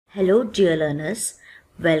Hello dear learners,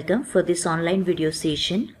 welcome for this online video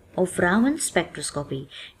session of Raman spectroscopy.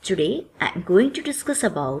 Today I am going to discuss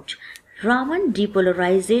about Raman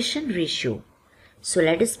depolarization ratio. So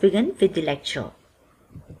let us begin with the lecture.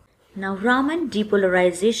 Now Raman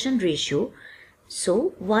depolarization ratio.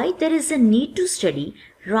 So why there is a need to study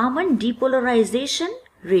Raman depolarization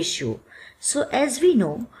ratio? So as we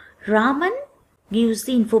know, Raman gives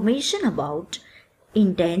the information about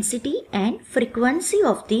intensity and frequency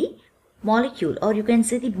of the molecule, or you can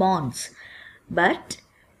say the bonds. But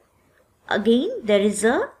again there is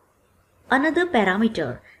another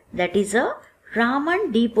parameter, that is a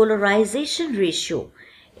Raman depolarization ratio.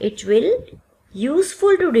 It will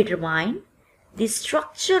useful to determine the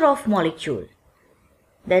structure of molecule.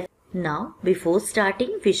 That now before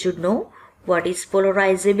starting we should know what is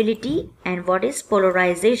polarizability and what is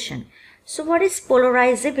polarization. So what is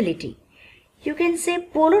polarizability? You can say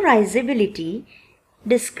polarizability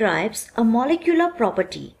describes a molecular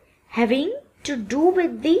property having to do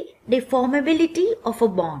with the deformability of a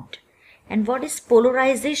bond. And what is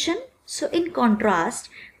polarization? So in contrast,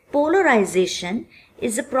 polarization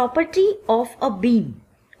is a property of a beam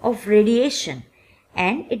of radiation,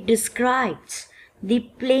 and it describes the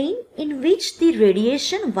plane in which the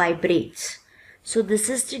radiation vibrates. So this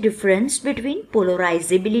is the difference between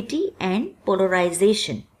polarizability and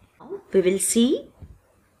polarization. We will see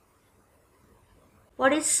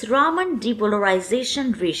what is Raman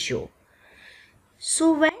depolarization ratio.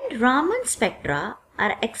 So when Raman spectra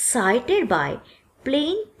are excited by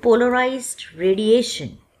plane polarized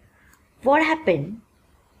radiation, what happens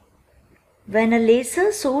when a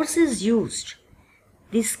laser source is used?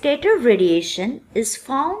 The scattered radiation is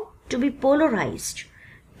found to be polarized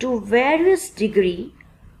to various degree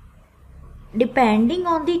depending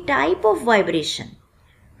on the type of vibration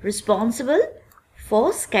responsible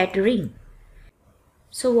for scattering.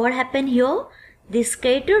 So what happened here? The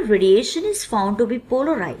scattered radiation is found to be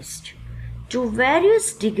polarized to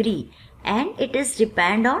various degree, and it is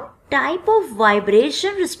depend on type of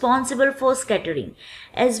vibration responsible for scattering.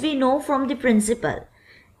 As we know from the principle,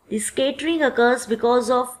 the scattering occurs because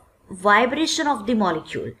of vibration of the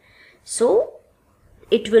molecule. So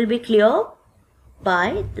it will be clear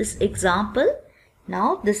by this example.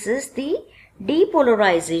 Now this is the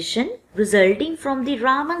depolarization resulting from the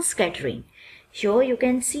Raman scattering. Here you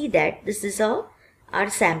can see that this is our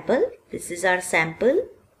sample. This is our sample.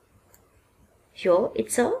 Here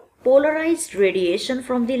it's a polarized radiation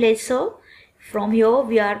from the laser. From here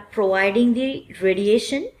we are providing the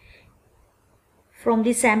radiation from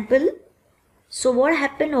the sample. So what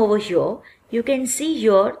happened over here? You can see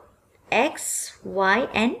here X, Y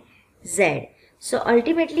and Z. So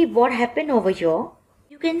ultimately what happened over here?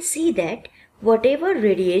 You can see that whatever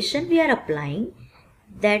radiation we are applying,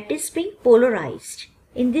 that is being polarized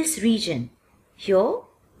in this region. Here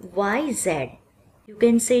Y, Z. You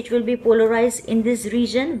can say it will be polarized in this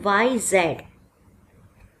region Y, Z.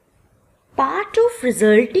 Part of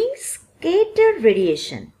resulting scattered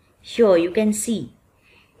radiation, here you can see,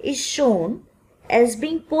 is shown as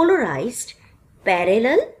being polarized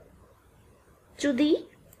parallel to the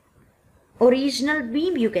original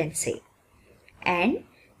beam, you can say, and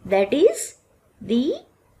that is the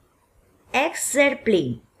XZ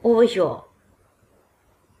plane over here.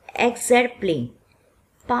 XZ plane.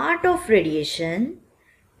 Part of radiation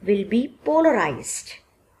will be polarized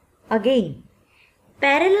again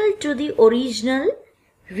parallel to the original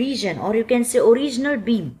region, or you can say original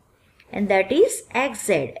beam, and that is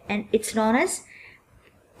XZ, and it's known as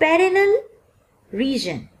parallel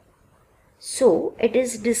region. So it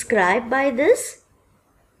is described by this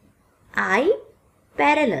I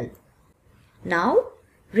parallel. Now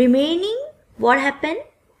remaining, what happened?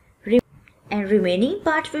 And remaining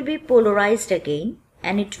part will be polarized again,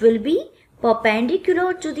 and it will be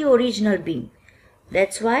perpendicular to the original beam.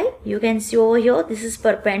 That's why you can see over here this is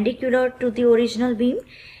perpendicular to the original beam,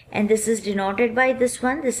 and this is denoted by this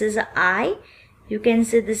one. This is a I. You can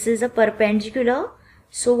say this is a perpendicular.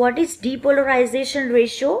 So what is depolarization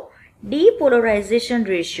ratio? Depolarization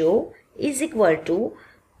ratio is equal to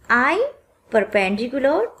I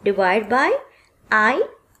perpendicular divided by I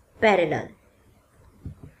parallel.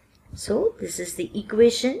 So this is the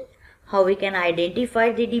equation how we can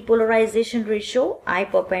identify the depolarization ratio, I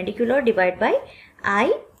perpendicular divided by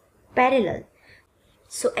I parallel.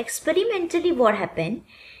 So experimentally what happened?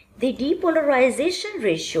 The depolarization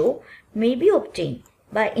ratio may be obtained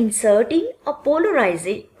by inserting a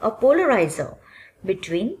polarizer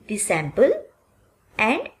between the sample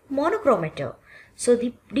and monochromator. So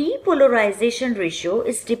the depolarization ratio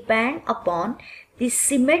is depend upon the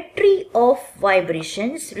symmetry of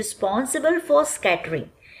vibrations responsible for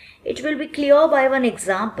scattering. It will be clear by one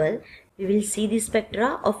example. We will see the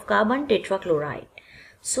spectra of carbon tetrachloride.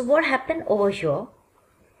 So what happened over here?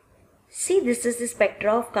 See, this is the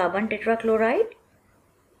spectra of carbon tetrachloride.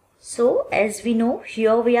 So as we know,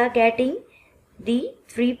 here we are getting the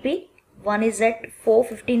 3 peak. One is at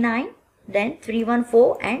 459, then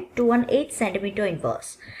 314 and 218 centimeter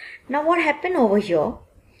inverse. Now what happened over here?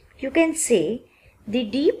 You can say the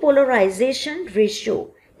depolarization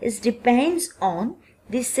ratio depends on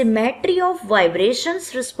the symmetry of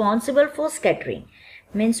vibrations responsible for scattering.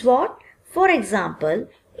 Means what? For example,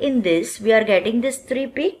 in this we are getting this 3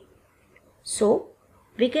 peak. So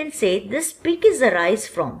we can say this peak is arise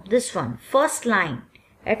from this one, first line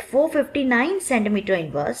at 459 centimeter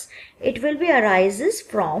inverse. It will be arises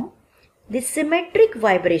from the symmetric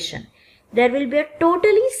vibration. There will be a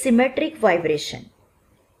totally symmetric vibration.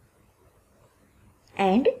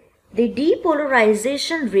 And the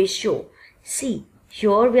depolarization ratio, see,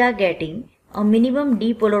 here we are getting a minimum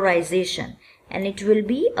depolarization and it will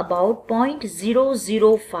be about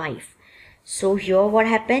 0.005. So here what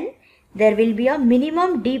happened? There will be a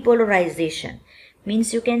minimum depolarization.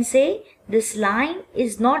 Means you can say this line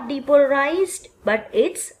is not depolarized but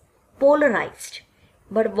it's polarized.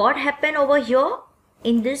 But what happened over here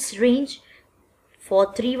in this range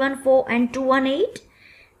for 314 and 218?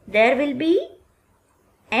 There will be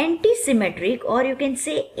anti-symmetric or you can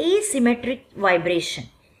say asymmetric vibration.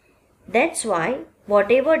 That's why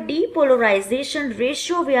whatever depolarization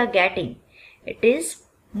ratio we are getting, it is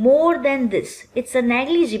more than this. It's a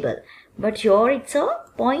negligible, but here it's a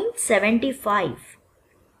 0.75.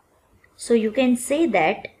 So you can say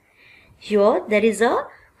that here there is a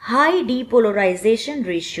high depolarization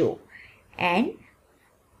ratio, and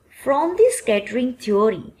from the scattering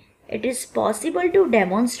theory, it is possible to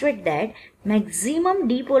demonstrate that maximum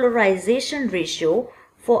depolarization ratio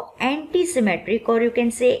for anti-symmetric or you can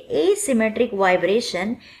say asymmetric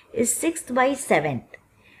vibration is 6th by 7th.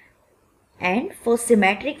 And for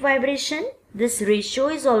symmetric vibration, this ratio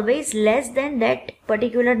is always less than that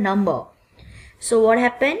particular number. So what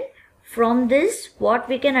happened? From this, what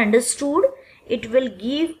we can understood, it will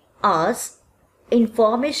give us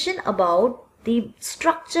information about the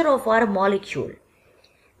structure of our molecule.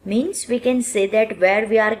 Means we can say that where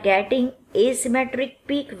we are getting asymmetric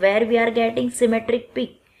peak, where we are getting symmetric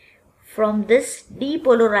peak from this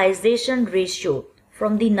depolarization ratio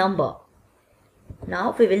from the number.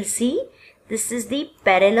 Now we will see this is the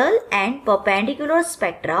parallel and perpendicular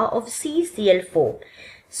spectra of CCl4.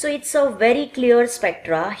 So it's a very clear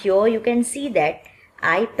spectra. Here you can see that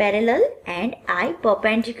I parallel and I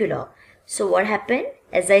perpendicular. So what happened?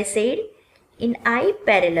 As I said, in I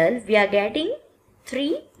parallel we are getting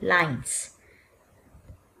 3 lines,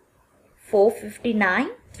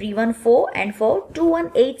 459, 314 and for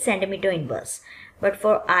 218 centimeter inverse. But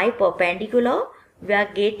for I perpendicular we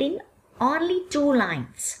are getting only 2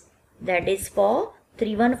 lines, that is for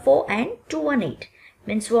 314 and 218.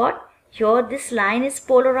 Means what? Here this line is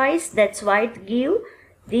polarized, that's why it give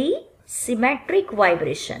the symmetric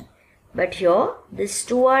vibration. But here these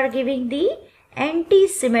two are giving the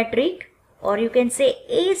anti-symmetric or you can say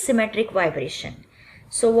asymmetric vibration.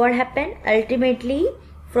 So what happened? Ultimately,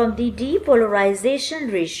 from the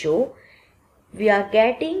depolarization ratio, we are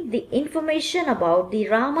getting the information about the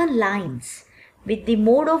Raman lines with the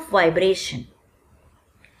mode of vibration.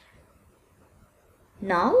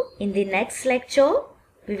 Now, in the next lecture,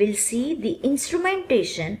 we will see the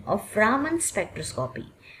instrumentation of Raman spectroscopy.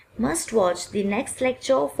 Must watch the next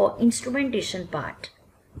lecture for instrumentation part.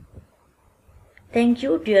 Thank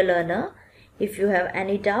you, dear learner. If you have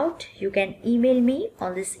any doubt, you can email me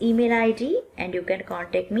on this email ID and you can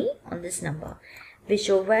contact me on this number. Wish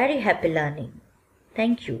you very happy learning.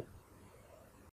 Thank you.